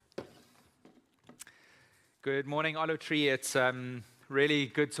Good morning, Olive Tree. It's really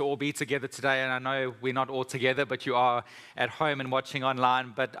good to all be together today, and I know we're not all together, but you are at home and watching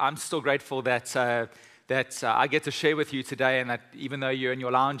online. But I'm still grateful that I get to share with you today, and that even though you're in your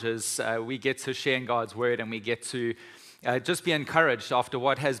lounges, we get to share in God's Word, and we get to just be encouraged after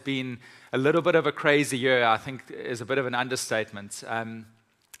what has been a little bit of a crazy year. I think is a bit of an understatement.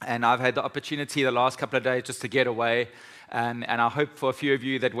 And I've had the opportunity the last couple of days just to get away. And I hope for a few of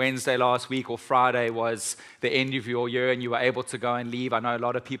you that Wednesday last week or Friday was the end of your year and you were able to go and leave. I know a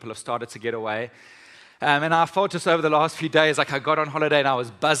lot of people have started to get away. And I felt just over the last few days like I got on holiday and I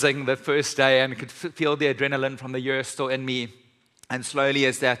was buzzing the first day and could feel the adrenaline from the year still in me. And slowly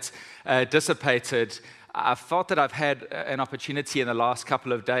as that dissipated, I felt that I've had an opportunity in the last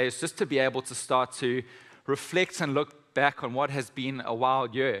couple of days just to be able to start to reflect and look back on what has been a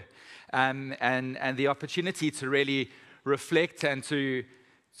wild year. And the opportunity to really reflect and to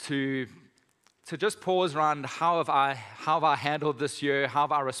just pause around how have I handled this year, how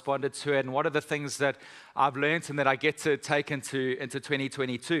have I responded to it, and what are the things that I've learned and that I get to take into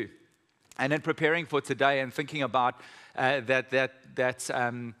 2022. And in preparing for today and thinking about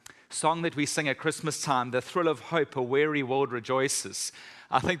that song that we sing at Christmas time, The Thrill of Hope, A Weary World Rejoices.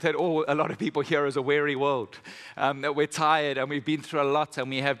 I think that a lot of people here is a weary world, that we're tired and we've been through a lot and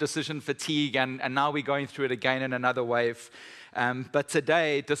we have decision fatigue and now we're going through it again in another wave. But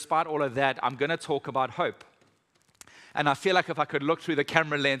today, despite all of that, I'm going to talk about hope. And I feel like if I could look through the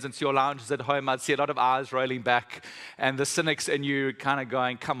camera lens into your lounges at home, I'd see a lot of eyes rolling back and the cynics in you kind of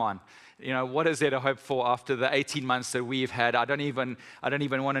going, come on. You know, what is there to hope for after the 18 months that we've had? I don't even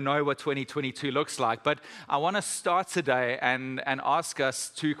want to know what 2022 looks like. But I want to start today and ask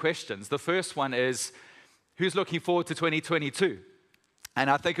us two questions. The first one is, who's looking forward to 2022? And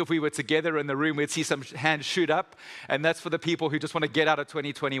I think if we were together in the room, we'd see some hands shoot up. And that's for the people who just want to get out of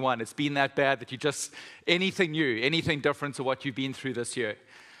 2021. It's been that bad that you just, anything new, anything different to what you've been through this year.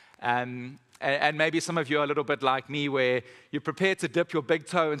 And maybe some of you are a little bit like me, where you're prepared to dip your big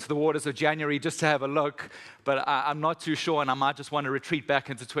toe into the waters of January just to have a look, but I'm not too sure, and I might just want to retreat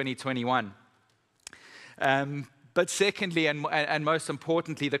back into 2021. But secondly, and most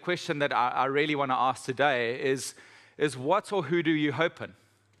importantly, the question that I really want to ask today is what or who do you hope in?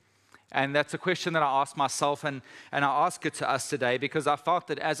 And that's a question that I ask myself, and I ask it to us today, because I felt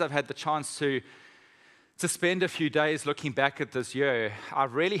that as I've had the chance to spend a few days looking back at this year,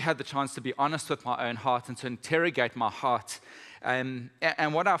 I've really had the chance to be honest with my own heart and to interrogate my heart. And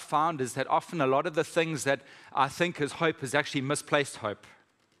what I've found is that often a lot of the things that I think is hope is actually misplaced hope.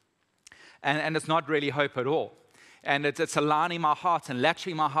 And it's not really hope at all. And it's aligning my heart and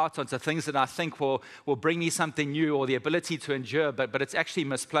latching my heart onto things that I think will bring me something new or the ability to endure, but it's actually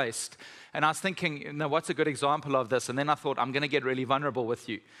misplaced. And I was thinking, what's a good example of this? And then I thought, I'm going to get really vulnerable with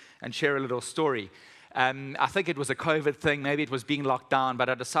you and share a little story. I think it was a COVID thing, maybe it was being locked down, but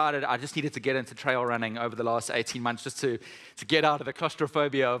I decided I just needed to get into trail running over the last 18 months just to get out of the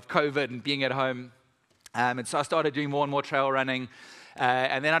claustrophobia of COVID and being at home. And so I started doing more and more trail running,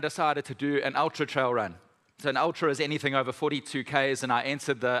 and then I decided to do an ultra trail run. So an ultra is anything over 42 Ks, and I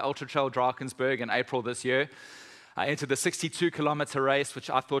entered the Ultra Trail Drakensberg in April this year. I entered the 62-kilometer race, which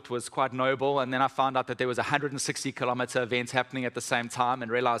I thought was quite noble, and then I found out that there was a 160-kilometer event happening at the same time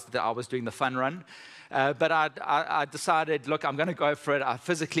and realized that I was doing the fun run. But I decided, look, I'm going to go for it.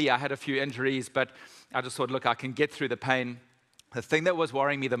 Physically, I had a few injuries, but I just thought, look, I can get through the pain. The thing that was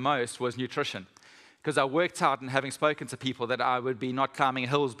worrying me the most was nutrition, because I worked out and having spoken to people that I would be not climbing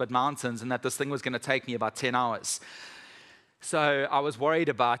hills but mountains, and that this thing was going to take me about 10 hours. So I was worried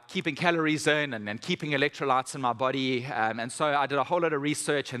about keeping calories in and keeping electrolytes in my body. And so I did a whole lot of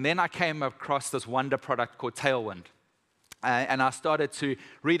research. And then I came across this wonder product called Tailwind. And I started to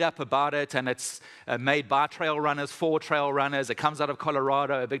read up about it. And it's made by trail runners, for trail runners. It comes out of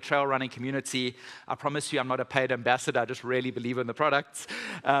Colorado, a big trail running community. I promise you I'm not a paid ambassador. I just really believe in the product.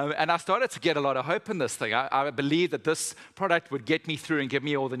 And I started to get a lot of hope in this thing. I believed that this product would get me through and give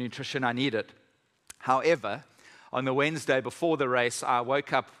me all the nutrition I needed. However, on the Wednesday before the race, I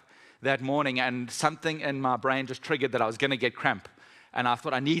woke up that morning and something in my brain just triggered that I was going to get cramp. And I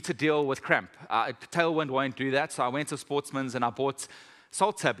thought, I need to deal with cramp. Tailwind won't do that. So I went to Sportsman's and I bought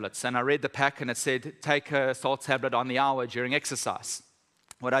salt tablets. And I read the pack and it said, take a salt tablet on the hour during exercise.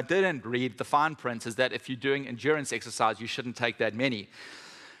 What I didn't read, the fine print, is that if you're doing endurance exercise, you shouldn't take that many.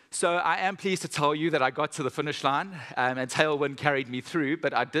 So I am pleased to tell you that I got to the finish line and tailwind carried me through,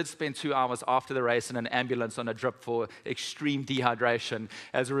 but I did spend 2 hours after the race in an ambulance on a drip for extreme dehydration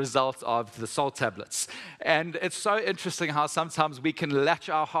as a result of the salt tablets. And it's so interesting how sometimes we can latch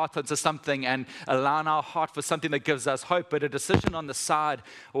our heart onto something and align our heart for something that gives us hope, but a decision on the side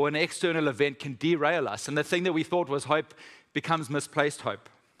or an external event can derail us. And the thing that we thought was hope becomes misplaced hope.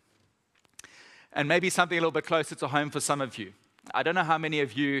 And maybe something a little bit closer to home for some of you. I don't know how many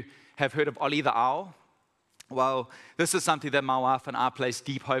of you have heard of Ollie the Owl. Well, this is something that my wife and I placed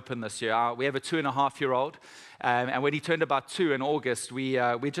deep hope in this year. We have a 2.5-year-old, and when he turned about 2 in August, we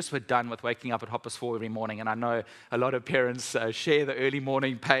just were done with waking up at 4:30 every morning. And I know a lot of parents share the early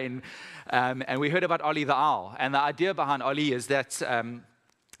morning pain. And we heard about Ollie the Owl. And the idea behind Ollie is that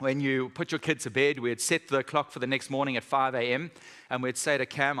when you put your kid to bed, we'd set the clock for the next morning at 5 a.m. And we'd say to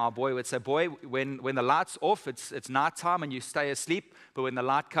Cam, our boy, we'd say, boy, when the light's off, it's nighttime and you stay asleep. But when the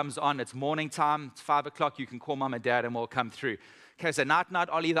light comes on, it's morning time. It's 5 o'clock. You can call mom and dad and we'll come through. Okay, so night,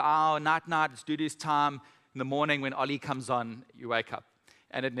 Ollie the Owl, night, it's Dudu's time. In the morning when Ollie comes on, you wake up.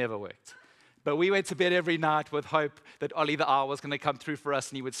 And it never worked. But we went to bed every night with hope that Ollie the Owl was going to come through for us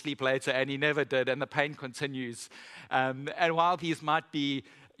and he would sleep later, and he never did, and the pain continues. And while these might be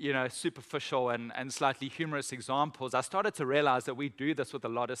superficial and slightly humorous examples, I started to realize that we do this with a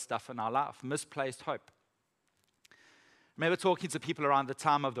lot of stuff in our life, misplaced hope. I remember talking to people around the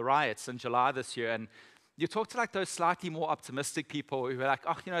time of the riots in July this year, and you talk to like those slightly more optimistic people who are like,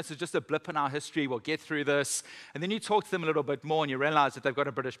 this is just a blip in our history, we'll get through this. And then you talk to them a little bit more and you realize that they've got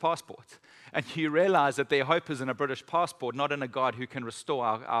a British passport. And you realize that their hope is in a British passport, not in a God who can restore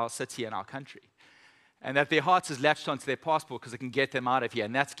our city and our country. And that their hearts is latched onto their passport because it can get them out of here,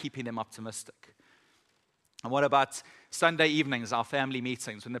 and that's keeping them optimistic. And what about Sunday evenings, our family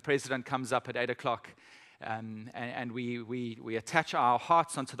meetings, when the president comes up at 8 o'clock and we attach our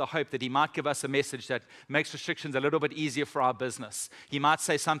hearts onto the hope that he might give us a message that makes restrictions a little bit easier for our business. He might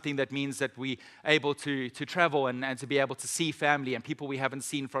say something that means that we're able to travel and to be able to see family and people we haven't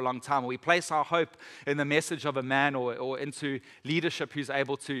seen for a long time. We place our hope in the message of a man or into leadership who's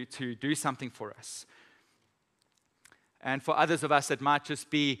able to do something for us. And for others of us, it might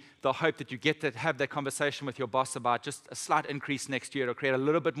just be the hope that you get to have that conversation with your boss about just a slight increase next year or create a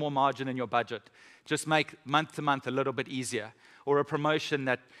little bit more margin in your budget. Just make month to month a little bit easier. Or a promotion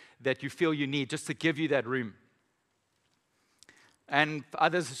that you feel you need just to give you that room. And for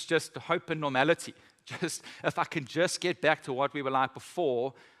others, it's just hope and normality. Just if I can just get back to what we were like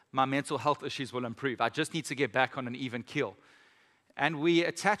before, my mental health issues will improve. I just need to get back on an even keel. And we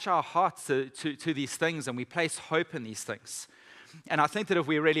attach our hearts to these things, and we place hope in these things. And I think that if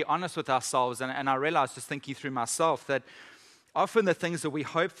we're really honest with ourselves, and I realize just thinking through myself, that often the things that we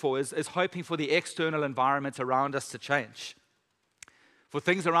hope for is hoping for the external environment around us to change. For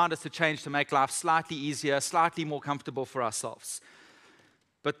things around us to change to make life slightly easier, slightly more comfortable for ourselves.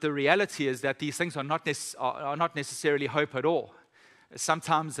 But the reality is that these things are not necessarily hope at all.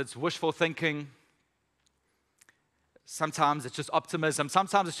 Sometimes it's wishful thinking. Sometimes it's just optimism.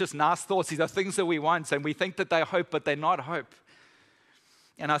 Sometimes it's just nice thoughts. These are things that we want, and we think that they're hope, but they're not hope.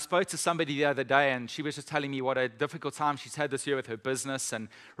 And I spoke to somebody the other day, and she was just telling me what a difficult time she's had this year with her business, and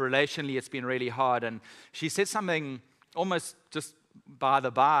relationally it's been really hard. And she said something almost just by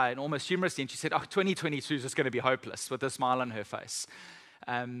the by and almost humorously, and she said, 2022 is just going to be hopeless, with a smile on her face.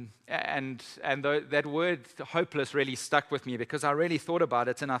 That word hopeless really stuck with me because I really thought about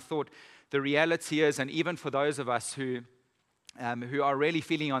it, and I thought the reality is, and even for those of us who are really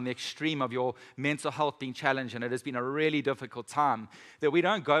feeling on the extreme of your mental health being challenged, and it has been a really difficult time, that we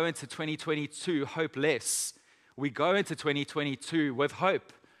don't go into 2022 hopeless. We go into 2022 with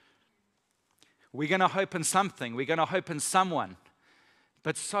hope. We're going to hope in something. We're going to hope in someone.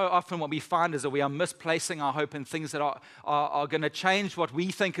 But so often what we find is that we are misplacing our hope in things that are going to change what we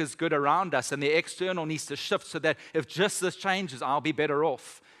think is good around us, and the external needs to shift so that if just this changes, I'll be better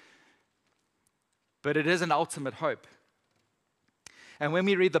off. But it is an ultimate hope. And when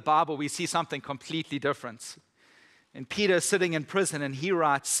we read the Bible, we see something completely different. And Peter is sitting in prison, and he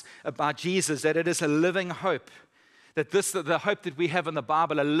writes about Jesus that it is a living hope. That the hope that we have in the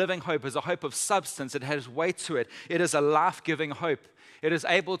Bible, a living hope, is a hope of substance. It has weight to it. It is a life-giving hope. It is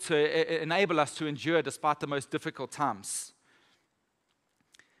able to enable us to endure despite the most difficult times.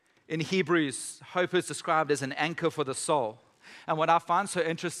 In Hebrews, hope is described as an anchor for the soul. And what I find so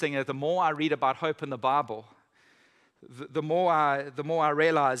interesting is the more I read about hope in the Bible, the more I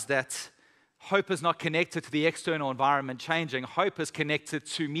realize that hope is not connected to the external environment changing. Hope is connected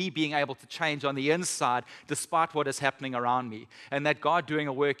to me being able to change on the inside despite what is happening around me. And that God doing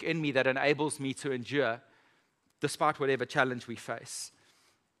a work in me that enables me to endure despite whatever challenge we face.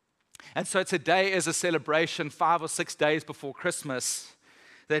 And so today is a celebration 5 or 6 days before Christmas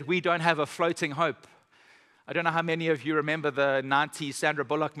that we don't have a floating hope. I don't know how many of you remember the 90s Sandra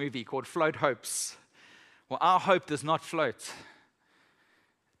Bullock movie called Float Hopes. Well, our hope does not float,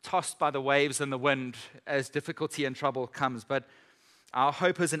 tossed by the waves and the wind as difficulty and trouble comes. But our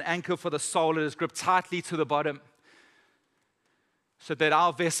hope is an anchor for the soul. It is gripped tightly to the bottom so that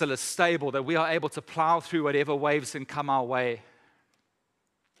our vessel is stable, that we are able to plow through whatever waves can come our way.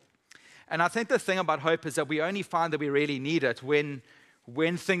 And I think the thing about hope is that we only find that we really need it when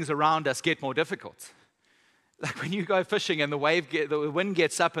things around us get more difficult. Like when you go fishing and the wind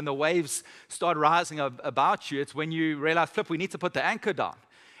gets up and the waves start rising about you, it's when you realize, flip, we need to put the anchor down.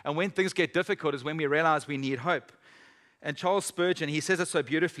 And when things get difficult is when we realize we need hope. And Charles Spurgeon, he says it so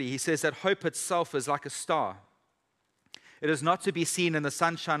beautifully. He says that hope itself is like a star. It is not to be seen in the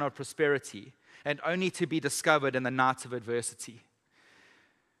sunshine of prosperity and only to be discovered in the night of adversity.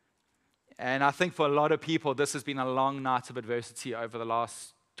 And I think for a lot of people, this has been a long night of adversity over the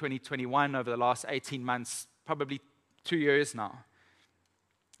last 2021, over the last 18 months, probably 2 years now.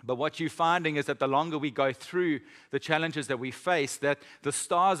 But what you're finding is that the longer we go through the challenges that we face, that the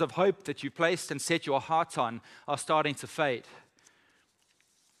stars of hope that you placed and set your heart on are starting to fade.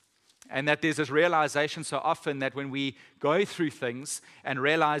 And that there's this realization so often that when we go through things and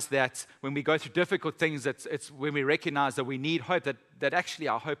realize that when we go through difficult things, it's when we recognize that we need hope, that actually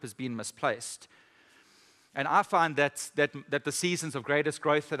our hope has been misplaced. And I find that the seasons of greatest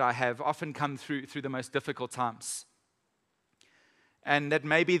growth that I have often come through the most difficult times. And that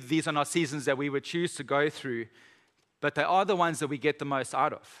maybe these are not seasons that we would choose to go through, but they are the ones that we get the most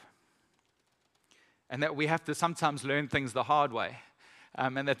out of. And that we have to sometimes learn things the hard way.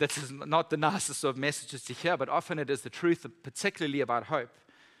 And that this is not the nicest sort of messages to hear, but often it is the truth, particularly about hope.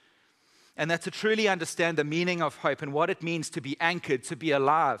 And that to truly understand the meaning of hope and what it means to be anchored, to be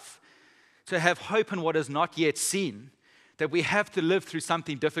alive, to have hope in what is not yet seen, that we have to live through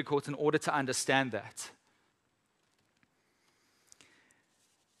something difficult in order to understand that.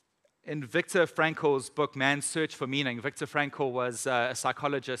 In Viktor Frankl's book, Man's Search for Meaning, Viktor Frankl was a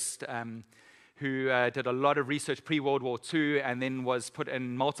psychologist who did a lot of research pre-World War II and then was put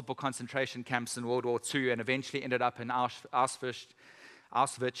in multiple concentration camps in World War II and eventually ended up in Auschwitz.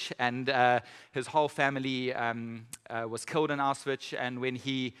 And his whole family was killed in Auschwitz. And when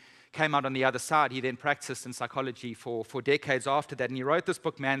he came out on the other side, he then practiced in psychology for decades after that. And he wrote this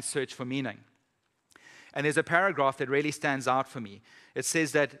book, Man's Search for Meaning. And there's a paragraph that really stands out for me. It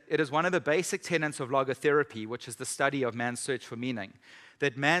says that it is one of the basic tenets of logotherapy, which is the study of man's search for meaning,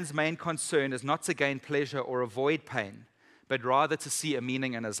 that man's main concern is not to gain pleasure or avoid pain, but rather to see a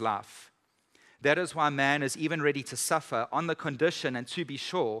meaning in his life. That is why man is even ready to suffer on the condition and to be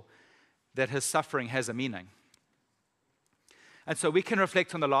sure that his suffering has a meaning. And so we can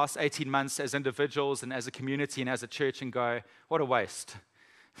reflect on the last 18 months as individuals and as a community and as a church and go, what a waste.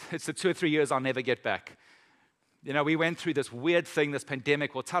 It's the 2 or 3 years I'll never get back. You know, we went through this weird thing, this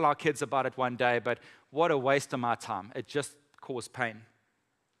pandemic. We'll tell our kids about it one day, but what a waste of my time. It just caused pain.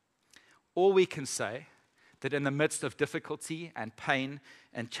 Or we can say that in the midst of difficulty and pain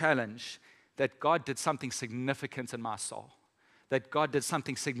and challenge, that God did something significant in my soul. That God did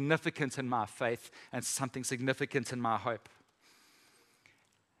something significant in my faith and something significant in my hope.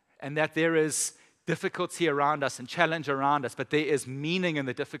 And that there is difficulty around us and challenge around us, but there is meaning in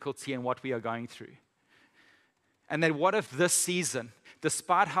the difficulty and what we are going through. And then what if this season,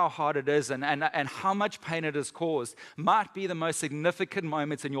 despite how hard it is and how much pain it has caused, might be the most significant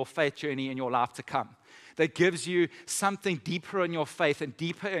moments in your faith journey in your life to come, that gives you something deeper in your faith and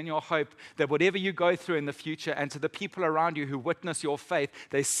deeper in your hope, that whatever you go through in the future and to the people around you who witness your faith,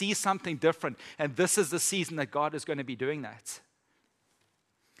 they see something different. And this is the season that God is going to be doing that.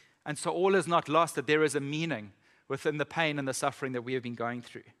 And so all is not lost, that there is a meaning within the pain and the suffering that we have been going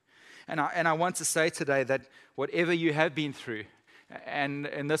through. And I want to say today that whatever you have been through, and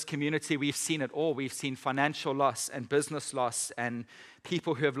in this community we've seen it all. We've seen financial loss and business loss and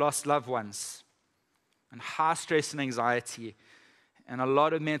people who have lost loved ones and high stress and anxiety and a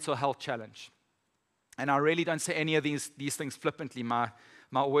lot of mental health challenge. And I really don't say any of these things flippantly. My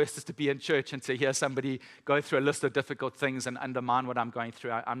worst is to be in church and to hear somebody go through a list of difficult things and undermine what I'm going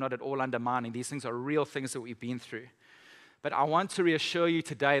through. I'm not at all undermining. These things are real things that we've been through. But I want to reassure you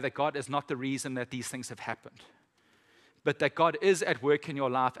today that God is not the reason that these things have happened, but that God is at work in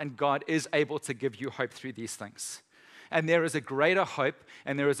your life and God is able to give you hope through these things. And there is a greater hope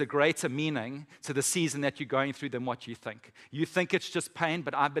and there is a greater meaning to the season that you're going through than what you think. You think it's just pain,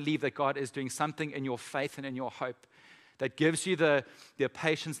 but I believe that God is doing something in your faith and in your hope that gives you the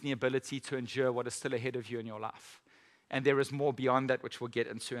patience and the ability to endure what is still ahead of you in your life. And there is more beyond that, which we'll get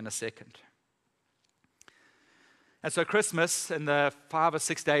into in a second. And so Christmas, in the 5 or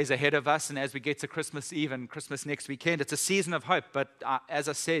 6 days ahead of us, and as we get to Christmas Eve and Christmas next weekend, it's a season of hope. But as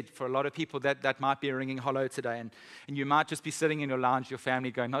I said, for a lot of people, that might be ringing hollow today. And you might just be sitting in your lounge, your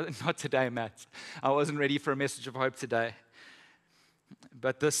family going, not today, Matt. I wasn't ready for a message of hope today.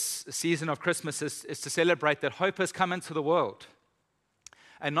 But this season of Christmas is to celebrate that hope has come into the world.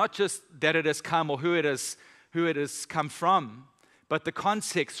 And not just that it has come or who it has come from, but the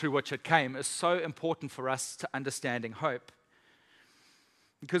context through which it came is so important for us to understanding hope.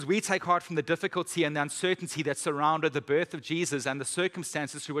 Because we take heart from the difficulty and the uncertainty that surrounded the birth of Jesus and the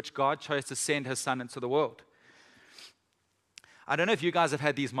circumstances through which God chose to send his son into the world. I don't know if you guys have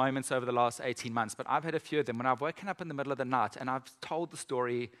had these moments over the last 18 months, but I've had a few of them when I've woken up in the middle of the night and I've told the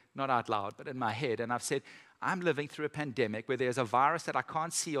story, not out loud, but in my head, and I've said, I'm living through a pandemic where there's a virus that I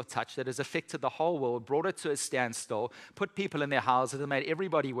can't see or touch that has affected the whole world, brought it to a standstill, put people in their houses and made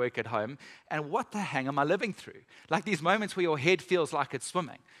everybody work at home. And what the hell am I living through? Like these moments where your head feels like it's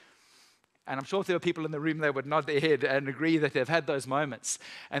swimming. And I'm sure if there were people in the room that would nod their head and agree that they've had those moments.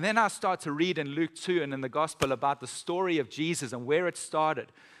 And then I start to read in Luke 2 and in the gospel about the story of Jesus and where it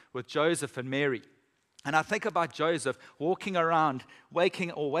started with Joseph and Mary. And I think about Joseph walking around,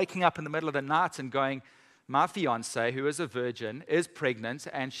 waking up in the middle of the night and going, my fiance, who is a virgin, is pregnant,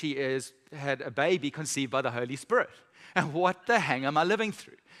 and she had a baby conceived by the Holy Spirit. And what the hell am I living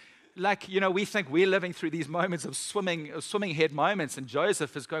through? Like, we think we're living through these moments of swimming head moments, and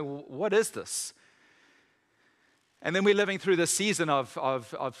Joseph is going, well, what is this? And then we're living through this season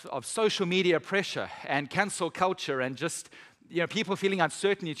of social media pressure and cancel culture and just people feeling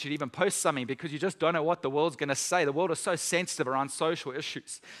uncertain you should even post something because you just don't know what the world's going to say. The world is so sensitive around social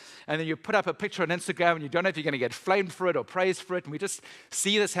issues. And then you put up a picture on Instagram and you don't know if you're going to get flamed for it or praised for it. And we just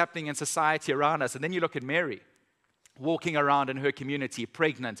see this happening in society around us. And then you look at Mary, walking around in her community,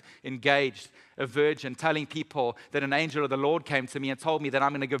 pregnant, engaged, a virgin, telling people that an angel of the Lord came to me and told me that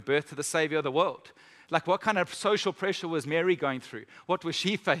I'm going to give birth to the Savior of the world. Like, what kind of social pressure was Mary going through? What was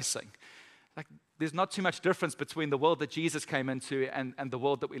she facing? Like, there's not too much difference between the world that Jesus came into and the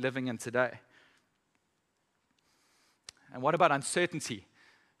world that we're living in today. And what about uncertainty?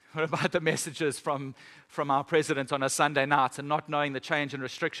 What about the messages from our president on a Sunday night and not knowing the change in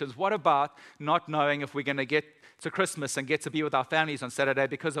restrictions? What about not knowing if we're going to get to Christmas and get to be with our families on Saturday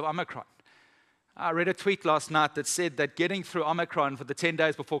because of Omicron? I read a tweet last night that said that getting through Omicron for the 10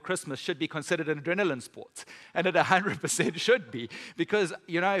 days before Christmas should be considered an adrenaline sport. And it 100% should be. Because,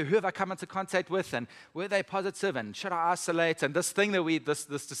 who have I come into contact with? And were they positive? And should I isolate? And this thing that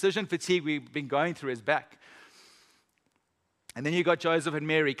this decision fatigue we've been going through is back. And then you got Joseph and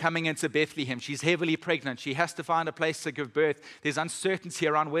Mary coming into Bethlehem. She's heavily pregnant. She has to find a place to give birth. There's uncertainty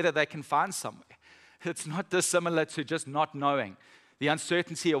around whether they can find somewhere. It's not dissimilar to just not knowing. The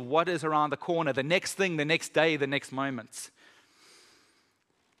uncertainty of what is around the corner, the next thing, the next day, the next moment.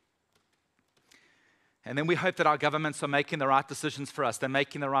 And then we hope that our governments are making the right decisions for us. They're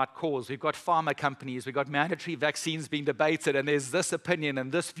making the right calls. We've got pharma companies. We've got mandatory vaccines being debated. And there's this opinion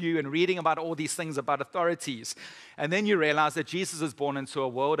and this view and reading about all these things about authorities. And then you realize that Jesus is born into a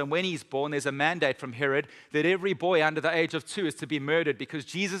world. And when he's born, there's a mandate from Herod that every boy under the age of 2 is to be murdered because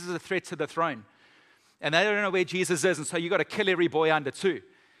Jesus is a threat to the throne. And they don't know where Jesus is. And so you've got to kill every boy under 2.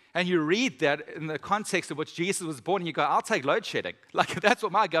 And you read that in the context of which Jesus was born, and you go, I'll take load shedding. Like, if that's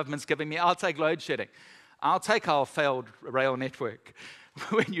what my government's giving me, I'll take load shedding. I'll take our failed rail network.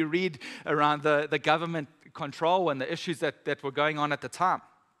 When you read around the government control and the issues that were going on at the time.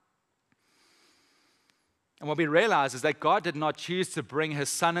 And what we realize is that God did not choose to bring his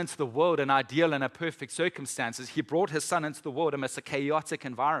son into the world in ideal and a perfect circumstances. He brought his son into the world amidst a chaotic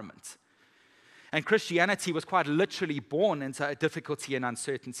environment. And Christianity was quite literally born into difficulty and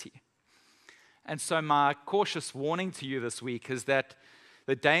uncertainty. And so my cautious warning to you this week is that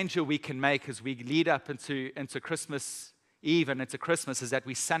the danger we can make as we lead up into Christmas Eve and into Christmas is that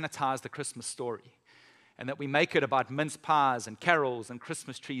we sanitize the Christmas story and that we make it about mince pies and carols and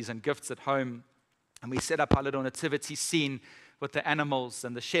Christmas trees and gifts at home. And we set up our little nativity scene with the animals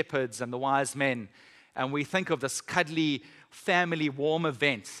and the shepherds and the wise men. And we think of this cuddly, family, warm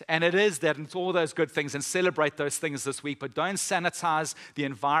event. And it is that, and it's all those good things, and celebrate those things this week. But don't sanitize the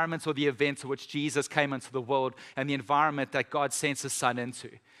environment or the event to which Jesus came into the world and the environment that God sent his son into.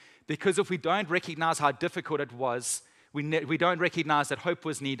 Because if we don't recognize how difficult it was, we don't recognize that hope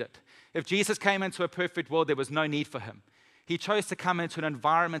was needed. If Jesus came into a perfect world, there was no need for him. He chose to come into an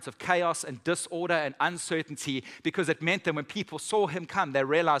environment of chaos and disorder and uncertainty because it meant that when people saw him come, they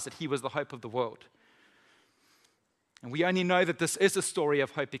realized that he was the hope of the world. And we only know that this is a story of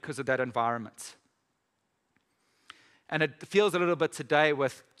hope because of that environment. And it feels a little bit today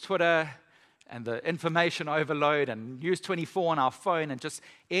with Twitter and the information overload and News 24 on our phone and just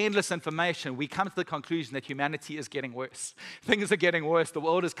endless information, we come to the conclusion that humanity is getting worse. Things are getting worse. The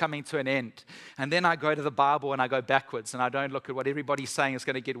world is coming to an end. And then I go to the Bible and I go backwards and I don't look at what everybody's saying is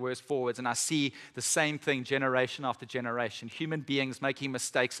going to get worse forwards. And I see the same thing generation after generation. Human beings making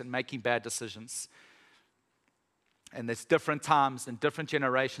mistakes and making bad decisions. And there's different times and different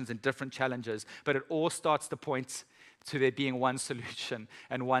generations and different challenges. But it all starts to point to there being one solution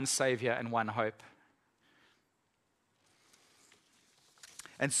and one Savior and one hope.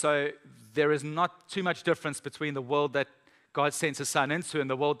 And so there is not too much difference between the world that God sent His Son into and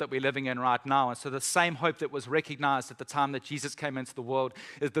the world that we're living in right now. And so the same hope that was recognized at the time that Jesus came into the world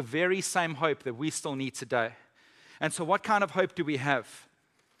is the very same hope that we still need today. And so what kind of hope do we have?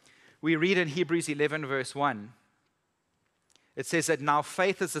 We read in Hebrews 11 verse 1. It says that now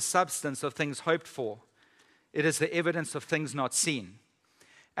faith is the substance of things hoped for. It is the evidence of things not seen.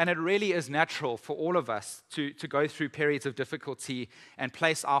 And it really is natural for all of us to go through periods of difficulty and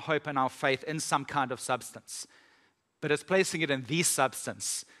place our hope and our faith in some kind of substance. But it's placing it in the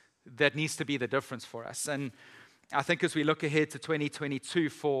substance that needs to be the difference for us. And I think as we look ahead to 2022,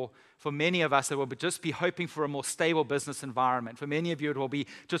 for many of us, it will just be hoping for a more stable business environment. For many of you, it will be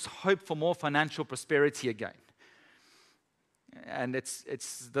just hope for more financial prosperity again. And it's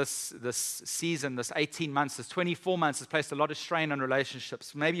this season, this 18 months, this 24 months has placed a lot of strain on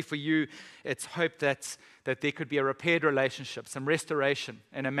relationships. Maybe for you, it's hope that there could be a repaired relationship, some restoration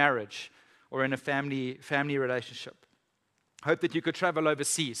in a marriage or in a family relationship. Hope that you could travel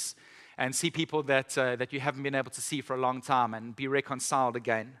overseas and see people that you haven't been able to see for a long time and be reconciled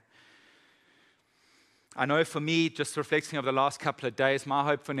again. I know for me, just reflecting over the last couple of days, my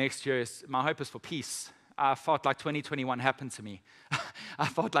hope for next year is for peace. I felt like 2021 happened to me. I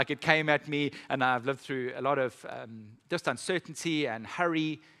felt like it came at me, and I've lived through a lot of just uncertainty and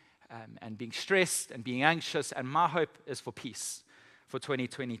hurry and being stressed and being anxious, and my hope is for peace for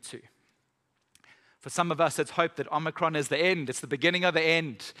 2022. For some of us, it's hope that Omicron is the end. It's the beginning of the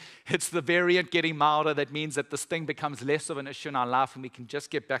end. It's the variant getting milder that means that this thing becomes less of an issue in our life and we can just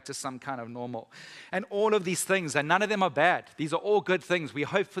get back to some kind of normal. And all of these things, and none of them are bad. These are all good things. We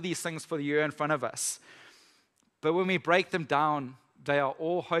hope for these things for the year in front of us. But when we break them down, they are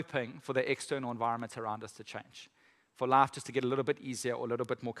all hoping for the external environment around us to change, for life just to get a little bit easier or a little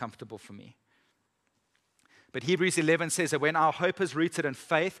bit more comfortable for me. But Hebrews 11 says that when our hope is rooted in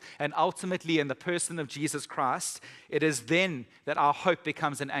faith and ultimately in the person of Jesus Christ, it is then that our hope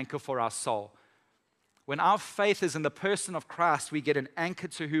becomes an anchor for our soul. When our faith is in the person of Christ, we get an anchor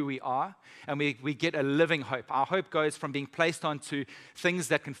to who we are and we get a living hope. Our hope goes from being placed onto things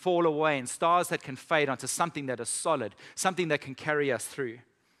that can fall away and stars that can fade onto something that is solid, something that can carry us through.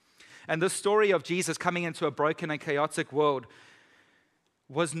 And the story of Jesus coming into a broken and chaotic world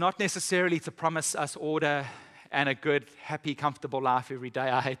was not necessarily to promise us order and a good, happy, comfortable life every day,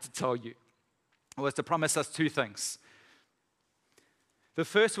 I hate to tell you. It was to promise us two things. The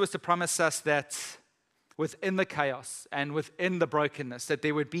first was to promise us that within the chaos and within the brokenness, that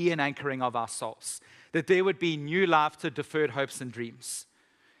there would be an anchoring of our souls, that there would be new life to deferred hopes and dreams.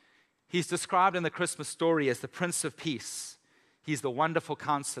 He's described in the Christmas story as the Prince of Peace. He's the wonderful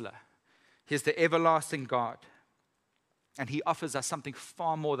counselor. He's the everlasting God. And He offers us something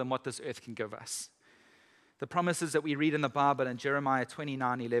far more than what this earth can give us. The promises that we read in the Bible in Jeremiah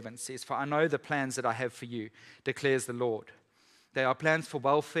 29:11 says, "For I know the plans that I have for you, declares the Lord. They are plans for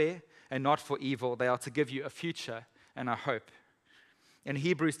welfare and not for evil. They are to give you a future and a hope." In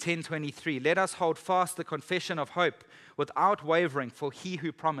Hebrews 10:23, "Let us hold fast the confession of hope without wavering, for He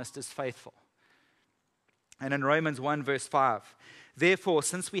who promised is faithful." And in Romans 1 verse 5, "Therefore,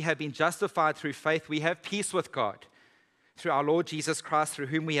 since we have been justified through faith, we have peace with God, through our Lord Jesus Christ, through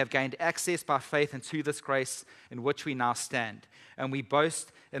whom we have gained access by faith into this grace in which we now stand. And we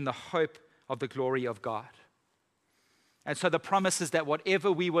boast in the hope of the glory of God." And so the promise is that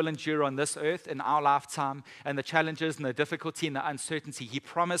whatever we will endure on this earth in our lifetime, and the challenges and the difficulty and the uncertainty, He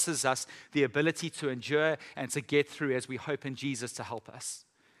promises us the ability to endure and to get through as we hope in Jesus to help us.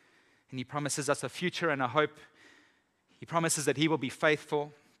 And He promises us a future and a hope. He promises that He will be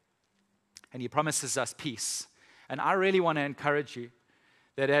faithful. And He promises us peace. And I really want to encourage you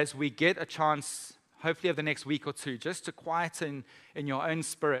that as we get a chance, hopefully over the next week or two, just to quieten in your own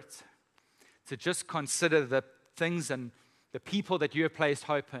spirit, to just consider the things and the people that you have placed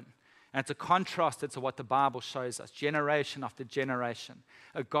hope in, and to contrast it to what the Bible shows us, generation after generation,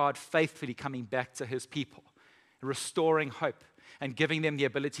 a God faithfully coming back to His people, restoring hope, and giving them the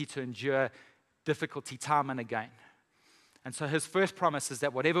ability to endure difficulty time and again. And so His first promise is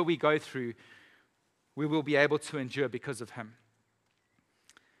that whatever we go through, we will be able to endure because of him.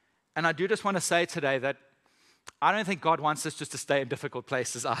 And I do just want to say today that I don't think God wants us just to stay in difficult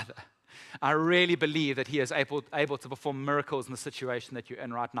places either. I really believe that he is able to perform miracles in the situation that you're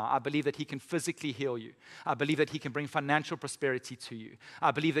in right now. I believe that he can physically heal you. I believe that he can bring financial prosperity to you.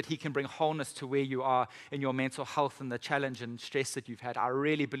 I believe that he can bring wholeness to where you are in your mental health and the challenge and stress that you've had. I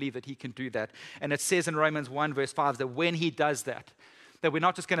really believe that he can do that. And it says in Romans 1 verse 5 that when he does that we're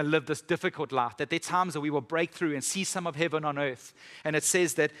not just going to live this difficult life, that there are times that we will break through and see some of heaven on earth. And it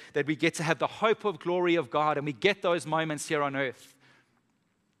says that we get to have the hope of glory of God, and we get those moments here on earth.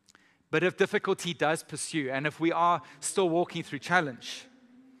 But if difficulty does pursue, and if we are still walking through challenge,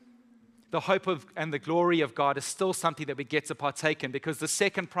 the hope of and the glory of God is still something that we get to partake in, because the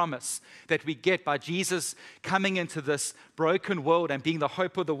second promise that we get by Jesus coming into this broken world and being the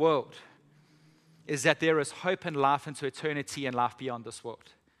hope of the world is that there is hope and life into eternity and life beyond this world.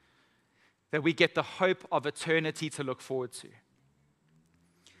 That we get the hope of eternity to look forward to.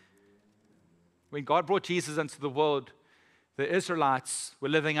 When God brought Jesus into the world, the Israelites were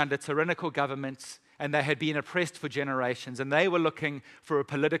living under tyrannical governments, and they had been oppressed for generations, and they were looking for a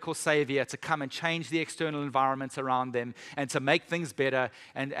political savior to come and change the external environment around them and to make things better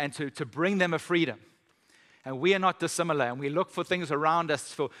and to bring them a freedom. And we are not dissimilar, and we look for things around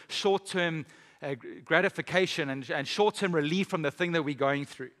us for short-term gratification and short-term relief from the thing that we're going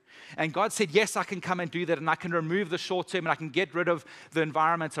through. And God said, yes, I can come and do that, and I can remove the short-term, and I can get rid of the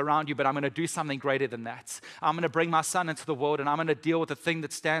environment around you, but I'm going to do something greater than that. I'm going to bring my son into the world, and I'm going to deal with the thing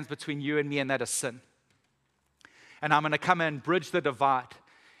that stands between you and me, and that is sin. And I'm going to come and bridge the divide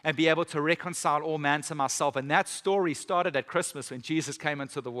and be able to reconcile all man to myself. And that story started at Christmas when Jesus came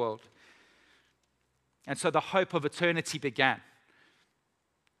into the world. And so the hope of eternity began.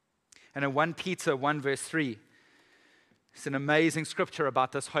 And in 1 Peter 1 verse 3, it's an amazing scripture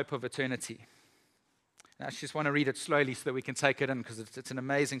about this hope of eternity. And I just want to read it slowly so that we can take it in, because it's an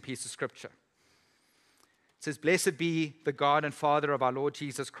amazing piece of scripture. It says, "Blessed be the God and Father of our Lord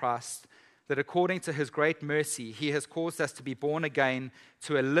Jesus Christ, that according to his great mercy, he has caused us to be born again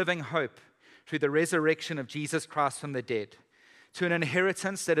to a living hope through the resurrection of Jesus Christ from the dead, to an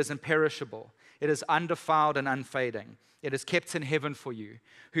inheritance that is imperishable. It is undefiled and unfading. It is kept in heaven for you,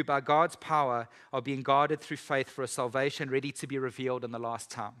 who by God's power are being guarded through faith for a salvation ready to be revealed in the last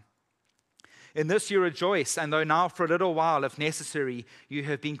time. In this you rejoice, and though now for a little while, if necessary, you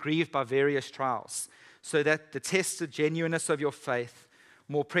have been grieved by various trials, so that the tested genuineness of your faith,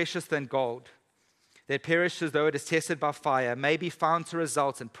 more precious than gold, that perishes though it is tested by fire, may be found to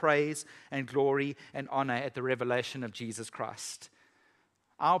result in praise and glory and honor at the revelation of Jesus Christ."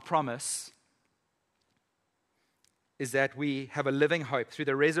 Our promise is that we have a living hope through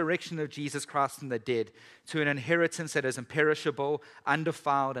the resurrection of Jesus Christ from the dead to an inheritance that is imperishable,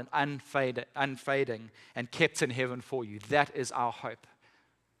 undefiled, and unfading, and kept in heaven for you. That is our hope.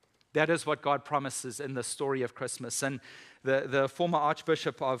 That is what God promises in the story of Christmas. And the former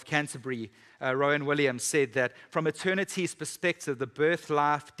Archbishop of Canterbury, Rowan Williams, said that from eternity's perspective, the birth,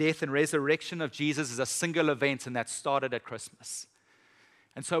 life, death, and resurrection of Jesus is a single event, and that started at Christmas.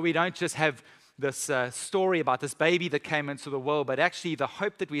 And so we don't just have this story about this baby that came into the world, but actually the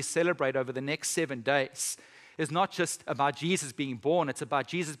hope that we celebrate over the next 7 days is not just about Jesus being born. It's about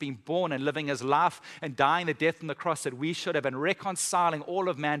Jesus being born and living his life and dying the death on the cross that we should have, and reconciling all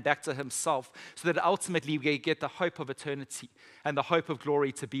of man back to himself, so that ultimately we get the hope of eternity and the hope of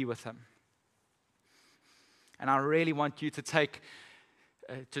glory to be with him. And I really want you to take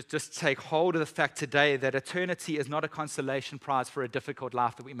hold of the fact today that eternity is not a consolation prize for a difficult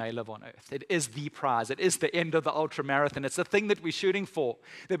life that we may live on earth. It is the prize. It is the end of the ultra marathon. It's the thing that we're shooting for,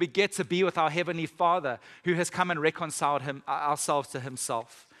 that we get to be with our Heavenly Father who has come and reconciled ourselves to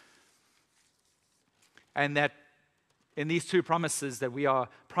himself. And that in these two promises, that we are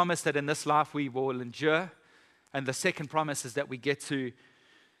promised that in this life we will endure. And the second promise is that we get to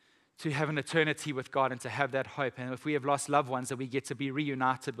have an eternity with God and to have that hope. And if we have lost loved ones, that we get to be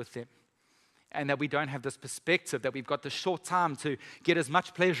reunited with them. And that we don't have this perspective that we've got this short time to get as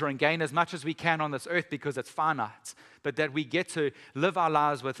much pleasure and gain as much as we can on this earth because it's finite. But that we get to live our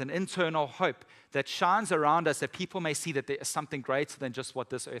lives with an internal hope that shines around us, that people may see that there is something greater than just what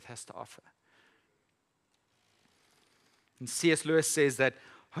this earth has to offer. And C.S. Lewis says that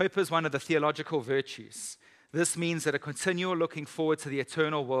hope is one of the theological virtues. This means that a continual looking forward to the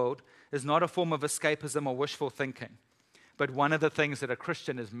eternal world is not a form of escapism or wishful thinking, but one of the things that a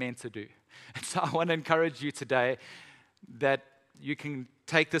Christian is meant to do. And so I want to encourage you today that you can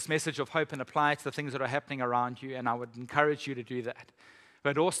take this message of hope and apply it to the things that are happening around you, and I would encourage you to do that.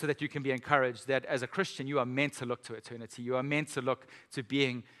 But also that you can be encouraged that as a Christian, you are meant to look to eternity. You are meant to look to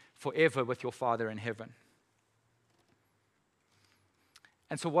being forever with your Father in heaven.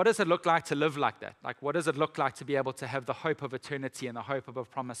 And so what does it look like to live like that? Like, what does it look like to be able to have the hope of eternity and the hope of a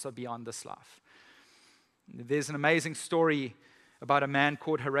promise of beyond this life? There's an amazing story about a man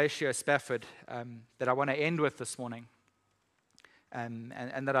called Horatio Spafford that I want to end with this morning, and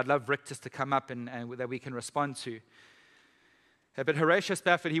that I'd love Rick just to come up and that we can respond to. But Horatio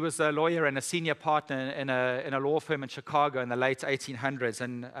Spafford, he was a lawyer and a senior partner in a law firm in Chicago in the late 1800s,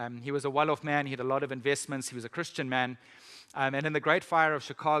 and he was a well-off man. He had a lot of investments. He was a Christian man. And in the Great Fire of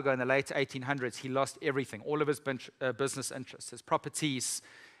Chicago in the late 1800s, he lost everything, all of his business interests, his properties,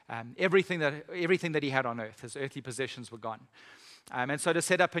 everything that he had on earth. His earthly possessions were gone. And so to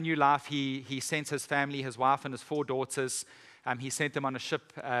set up a new life, he sent his family, his wife and his 4 daughters, he sent them on a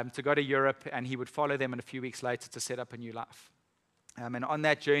ship to go to Europe, and he would follow them in a few weeks later to set up a new life. And on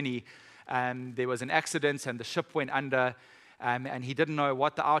that journey, there was an accident, and the ship went under, and he didn't know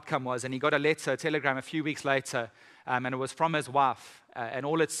what the outcome was. And he got a telegram a few weeks later, and it was from his wife, and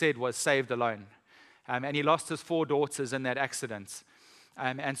all it said was "saved alone." And he lost his 4 daughters in that accident.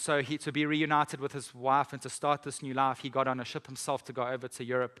 And so to be reunited with his wife and to start this new life, he got on a ship himself to go over to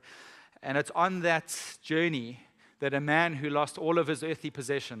Europe. And it's on that journey that a man who lost all of his earthly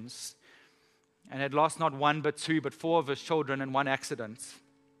possessions and had lost not 1 but 2 but 4 of his children in one accident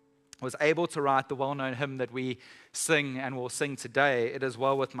was able to write the well-known hymn that we sing and will sing today, "It Is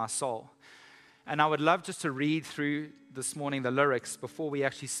Well With My Soul." And I would love just to read through this morning the lyrics before we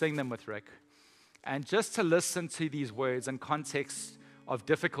actually sing them with Rick, and just to listen to these words in context of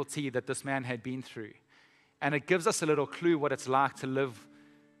difficulty that this man had been through. And it gives us a little clue what it's like to live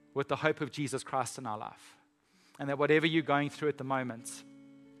with the hope of Jesus Christ in our life. And that whatever you're going through at the moment,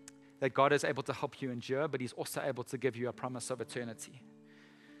 that God is able to help you endure, but He's also able to give you a promise of eternity.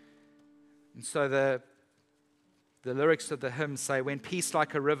 And so the lyrics of the hymn say, "When peace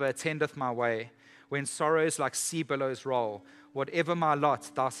like a river attendeth my way, when sorrows like sea billows roll, whatever my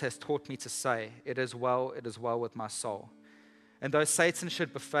lot thou hast taught me to say, it is well with my soul. And though Satan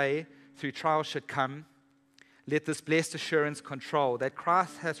should buffet, through trials should come, let this blessed assurance control, that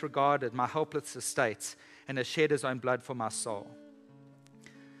Christ hath regarded my helpless estate, and has shed His own blood for my soul.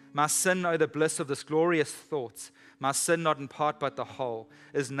 My sin, oh the bliss of this glorious thought, my sin not in part but the whole,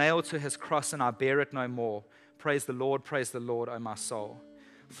 is nailed to His cross, and I bear it no more. Praise the Lord, O my soul.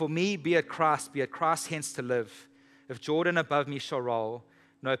 For me, be it Christ hence to live. If Jordan above me shall roll,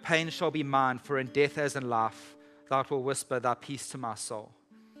 no pain shall be mine, for in death as in life, thou wilt whisper thy peace to my soul.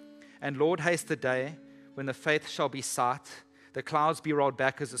 And Lord, haste the day when the faith shall be sight, the clouds be rolled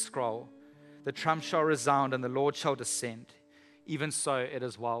back as a scroll, the trump shall resound, and the Lord shall descend. Even so, it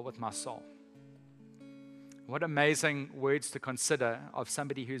is well with my soul." What amazing words to consider of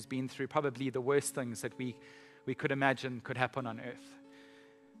somebody who's been through probably the worst things that we could imagine could happen on earth.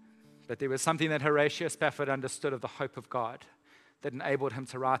 But there was something that Horatio Spafford understood of the hope of God that enabled him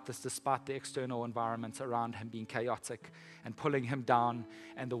to write this despite the external environment around him being chaotic and pulling him down,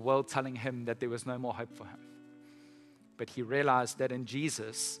 and the world telling him that there was no more hope for him. But he realized that in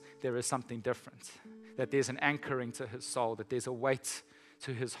Jesus there is something different, that there's an anchoring to his soul, that there's a weight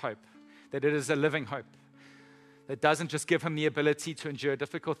to his hope, that it is a living hope that doesn't just give him the ability to endure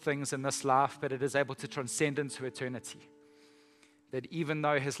difficult things in this life, but it is able to transcend into eternity. That even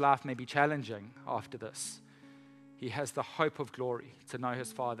though his life may be challenging after this, he has the hope of glory to know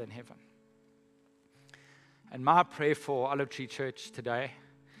his Father in heaven. And my prayer for Olive Tree Church today,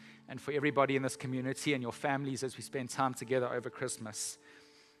 and for everybody in this community and your families as we spend time together over Christmas,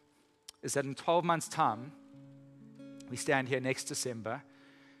 is that in 12 months' time, we stand here next December.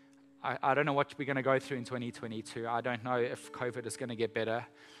 I don't know what we're going to go through in 2022. I don't know if COVID is going to get better.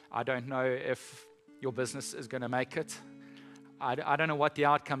 I don't know if your business is going to make it. I don't know what the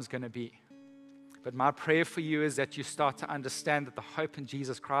outcome is going to be. But my prayer for you is that you start to understand that the hope in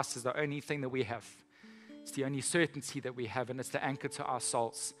Jesus Christ is the only thing that we have. It's the only certainty that we have, and it's the anchor to our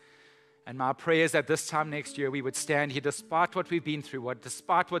souls. And my prayer is that this time next year we would stand here despite what we've been through,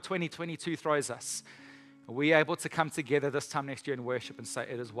 despite what 2022 throws us. We're able to come together this time next year and worship and say,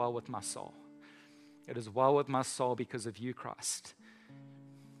 it is well with my soul. It is well with my soul because of you, Christ.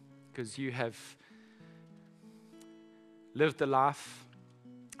 Because you have lived the life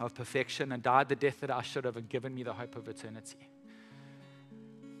of perfection and died the death that I should have and given me the hope of eternity.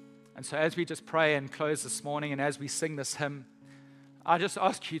 And so as we just pray and close this morning and as we sing this hymn, I just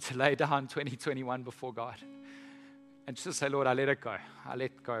ask you to lay down 2021 before God and just say, Lord, I let it go. I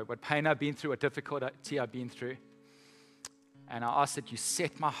let go. What pain I've been through, what difficulty I've been through. And I ask that you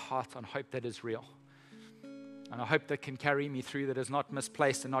set my heart on hope that is real. And a hope that can carry me through, that is not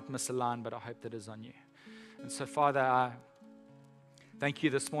misplaced and not misaligned, but a hope that is on you. And so, Father, Thank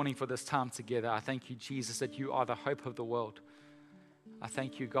you this morning for this time together. I thank you, Jesus, that you are the hope of the world. I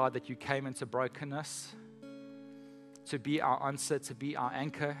thank you, God, that you came into brokenness to be our answer, to be our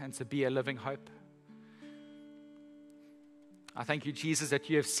anchor, and to be a living hope. I thank you, Jesus, that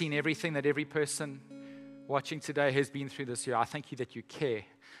you have seen everything that every person watching today has been through this year. I thank you that you care.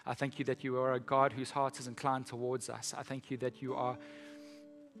 I thank you that you are a God whose heart is inclined towards us. I thank you that you are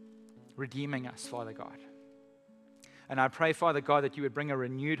redeeming us, Father God. And I pray, Father God, that you would bring a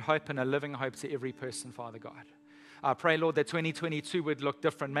renewed hope and a living hope to every person, Father God. I pray, Lord, that 2022 would look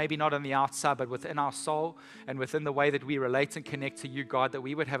different, maybe not on the outside, but within our soul and within the way that we relate and connect to you, God, that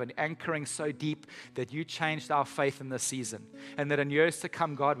we would have an anchoring so deep that you changed our faith in this season. And that in years to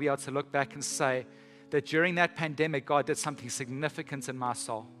come, God, we are to look back and say that during that pandemic, God did something significant in my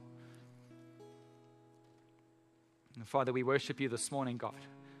soul. And Father, we worship you this morning, God.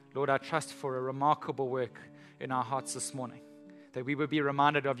 Lord, I trust for a remarkable work in our hearts this morning, that we would be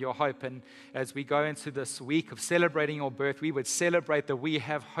reminded of your hope. And as we go into this week of celebrating your birth, we would celebrate that we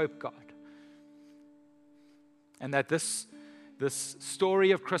have hope, God. And that this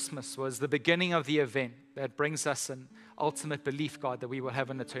story of Christmas was the beginning of the event that brings us an ultimate belief, God, that we will have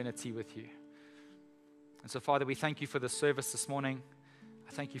an eternity with you. And so, Father, we thank you for the service this morning.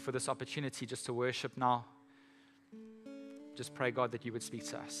 I thank you for this opportunity just to worship now. Just pray, God, that you would speak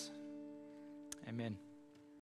to us. Amen.